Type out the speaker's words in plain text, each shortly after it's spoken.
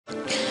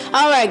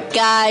Alright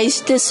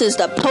guys, this is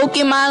the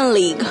Pokemon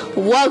League.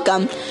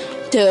 Welcome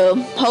to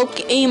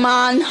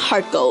Pokemon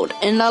Heartgold.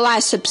 In the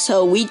last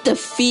episode, we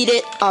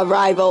defeated our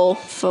rival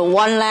for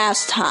one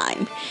last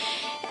time.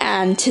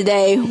 And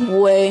today,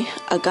 we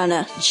are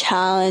gonna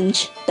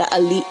challenge the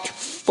Elite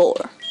Four.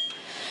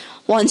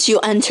 Once you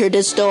enter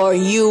this door,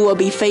 you will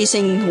be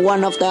facing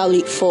one of the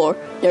Elite Four.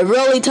 They're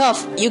really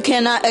tough. You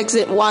cannot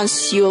exit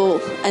once you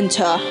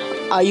enter.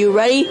 Are you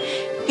ready?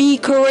 Be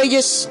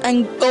courageous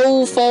and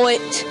go for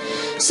it.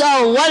 So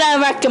what I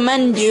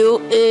recommend you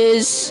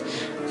is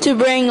to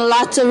bring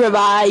lots of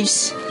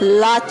revives,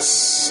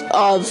 lots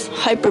of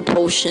hyper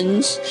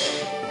potions.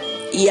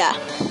 Yeah,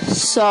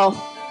 so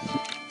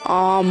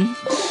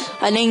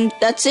I think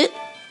that's it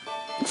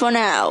for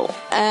now,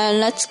 and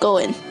let's go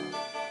in.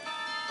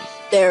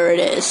 There it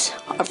is,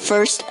 our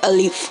first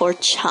Elite Four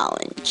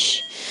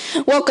challenge.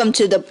 Welcome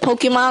to the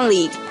Pokemon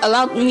League.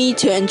 Allow me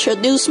to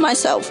introduce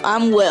myself.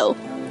 I'm Will.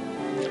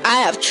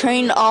 I have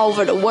trained all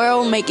over the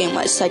world, making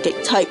my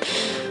psychic type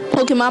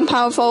Pokemon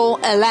powerful.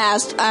 At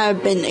last, I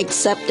have been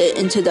accepted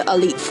into the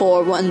Elite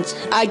Four. Once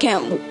I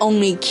can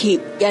only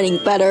keep getting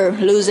better.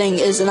 Losing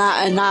is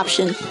not an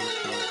option.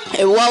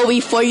 It will be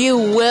for you,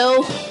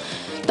 Will,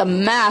 the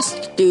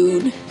masked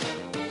dude.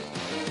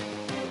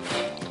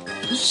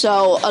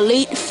 So,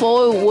 Elite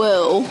Four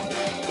Will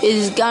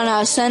is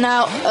gonna send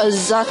out a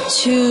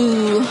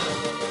Zatu,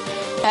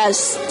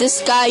 as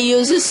this guy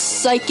uses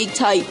psychic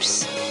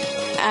types.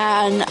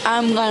 And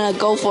I'm gonna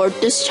go for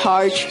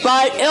discharge,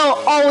 but it'll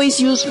always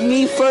use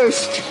me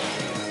first,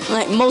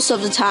 like most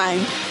of the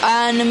time.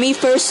 And me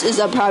first is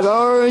a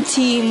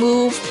priority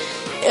move.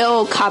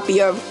 It'll copy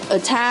your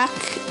attack,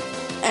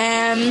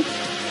 and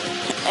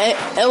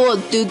it will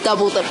do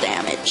double the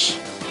damage.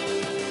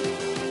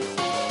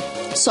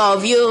 So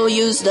if you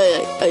use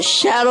a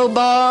shadow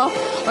ball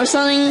or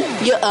something,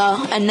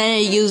 and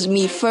then it use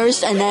me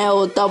first, and then it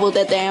will double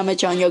the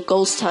damage on your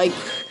ghost type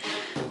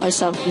or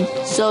something.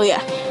 So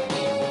yeah.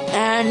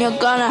 And you're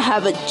gonna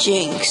have a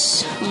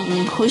Jinx.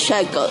 Who should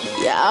I go?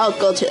 Yeah, I'll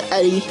go to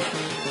Eddie.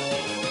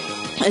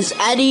 As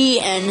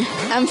Eddie and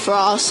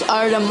Ampharos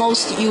are the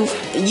most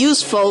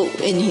useful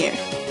in here,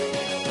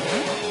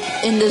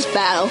 in this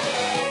battle.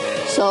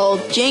 So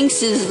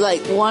Jinx is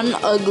like one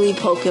ugly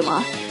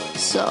Pokemon.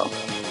 So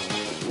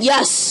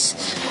yes,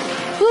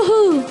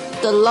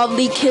 woohoo! The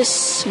lovely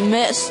kiss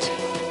missed.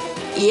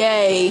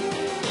 Yay!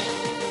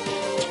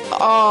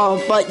 Oh,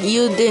 but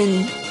you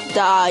didn't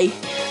die.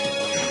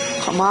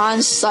 Come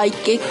on,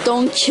 Psychic,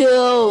 don't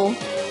chill.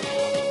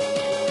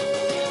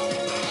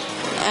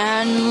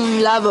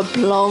 And Lava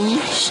Plume,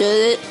 should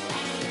it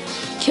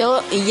kill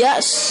it?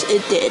 Yes,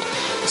 it did.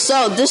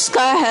 So this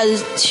guy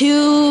has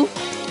 2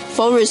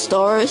 full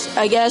restores,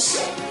 I guess.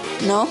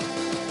 No?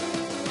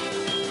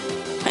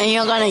 And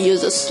you're gonna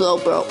use a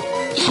Slowbro.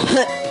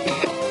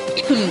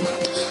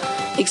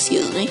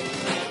 Excuse me.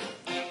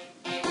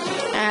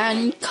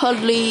 And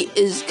Cuddly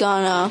is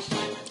gonna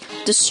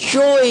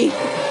destroy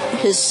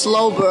his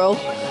Slowbro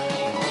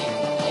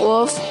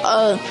with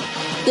a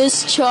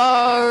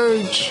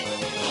discharge.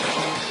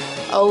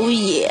 Oh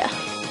yeah.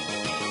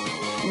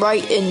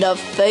 Right in the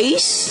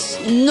face.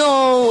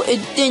 No,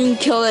 it didn't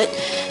kill it,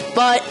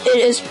 but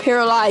it is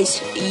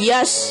paralyzed.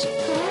 Yes,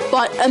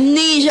 but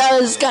amnesia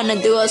is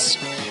gonna do us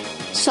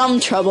some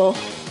trouble,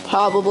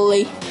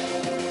 probably.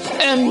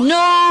 And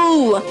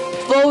no!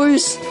 Full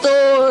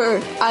restore!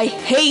 I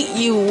hate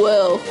you,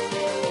 Will.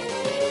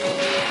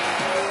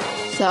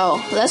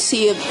 So, let's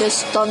see if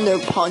this Thunder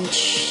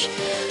Punch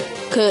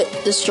could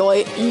destroy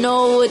it.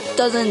 No, it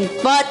doesn't.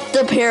 But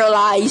the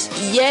paralyzed.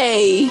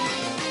 Yay!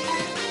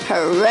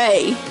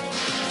 Hooray!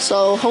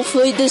 So,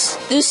 hopefully this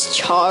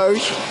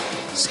discharge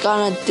is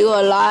gonna do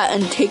a lot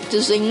and take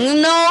this thing.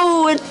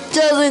 No, it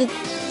doesn't.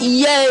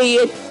 Yay,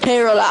 it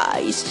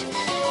paralyzed.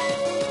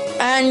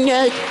 And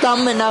you're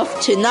dumb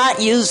enough to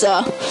not use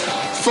a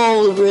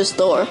full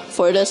restore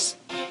for this.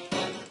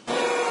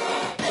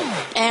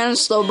 And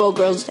Slowbro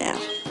goes down.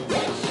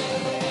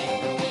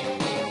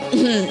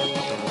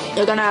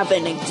 You're gonna have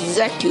an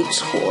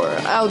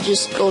Executor. I'll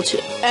just go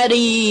to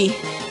Eddie.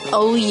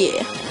 Oh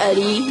yeah,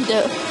 Eddie,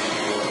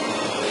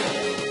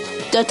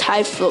 the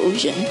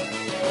Typhlosion.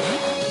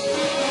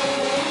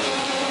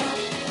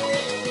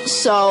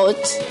 So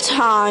it's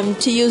time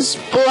to use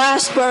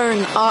Blast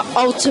Burn, our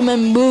ultimate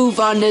move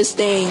on this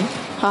thing.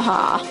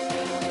 Haha.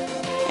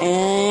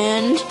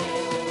 And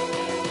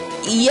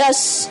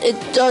yes, it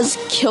does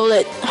kill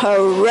it.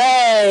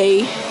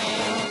 Hooray!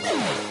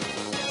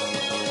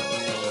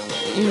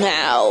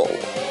 Now,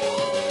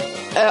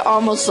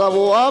 almost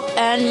level up,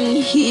 and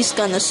he's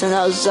gonna send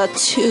out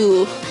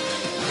Zatu,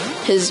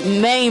 his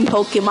main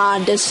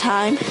Pokemon this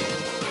time.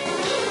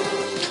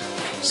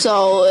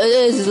 So it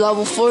is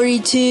level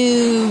 42.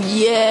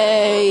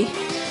 Yay!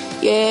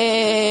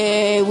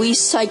 Yay! We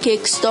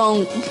psychics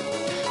don't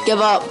give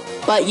up,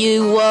 but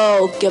you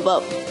will give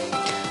up.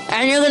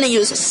 And you're gonna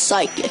use a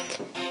Psychic.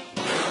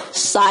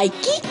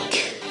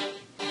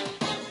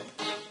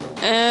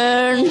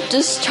 And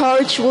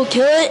discharge will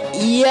kill it.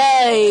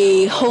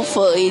 Yay!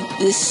 Hopefully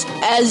this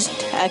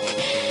Aztec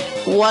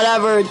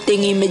whatever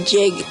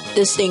thingy-majig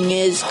this thing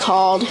is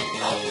called.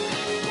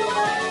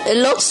 It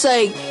looks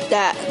like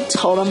that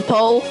totem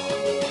pole.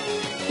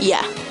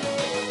 Yeah.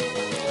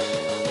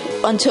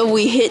 Until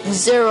we hit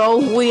 0,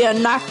 we are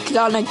not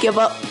gonna give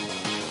up.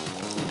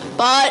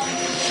 But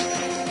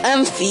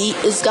Emphy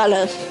is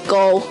gonna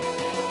go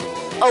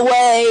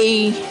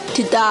away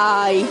to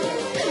die.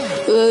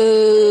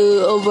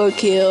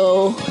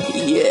 Overkill.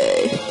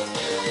 Yeah.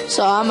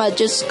 So I'ma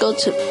just go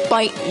to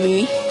bite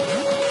me.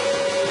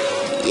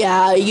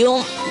 Yeah,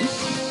 you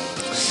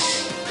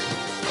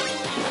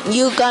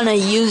gonna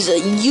use a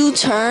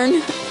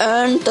U-turn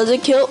and does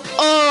it kill?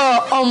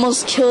 Oh,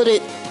 almost killed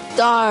it.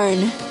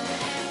 Darn.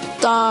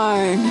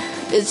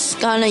 It's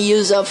gonna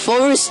use a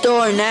full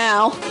restore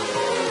now.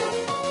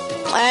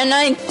 And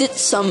I did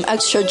some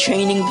extra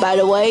training, by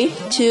the way,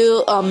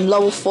 to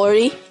level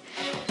 40.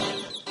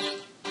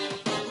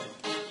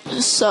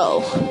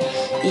 So,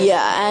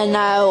 yeah, and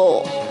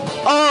I'll...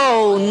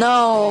 Oh,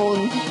 no,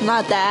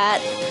 not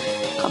that.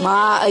 Come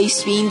on,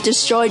 Ice Beam,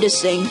 destroy this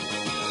thing.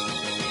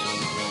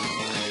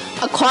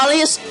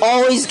 Aqualius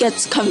always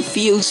gets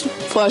confused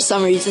for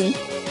some reason.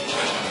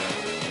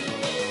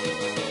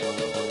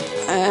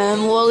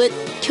 And will it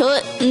kill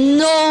it?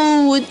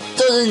 No, it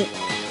doesn't.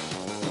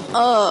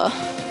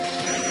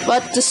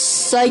 But the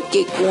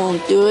Psychic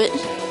won't do it.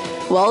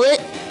 Will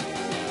it?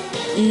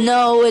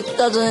 No, it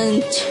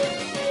doesn't.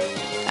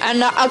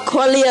 And the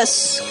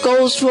Aqualius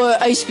goes for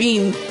Ice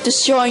Beam,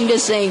 destroying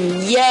this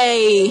thing.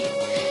 Yay!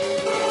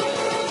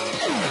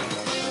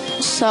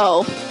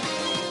 So,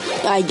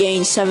 I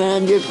gained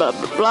 700, blah,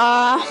 blah,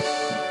 blah.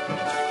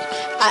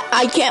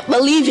 I can't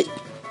believe it.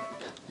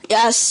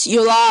 Yes,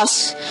 you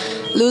lost.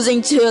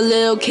 Losing to a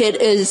little kid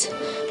is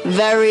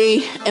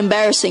very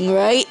embarrassing,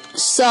 right?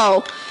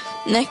 So,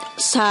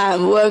 next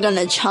time we're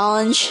gonna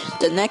challenge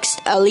the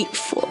next Elite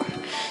Four.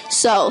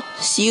 So,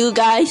 see you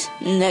guys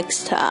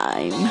next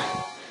time.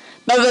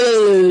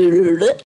 Bye.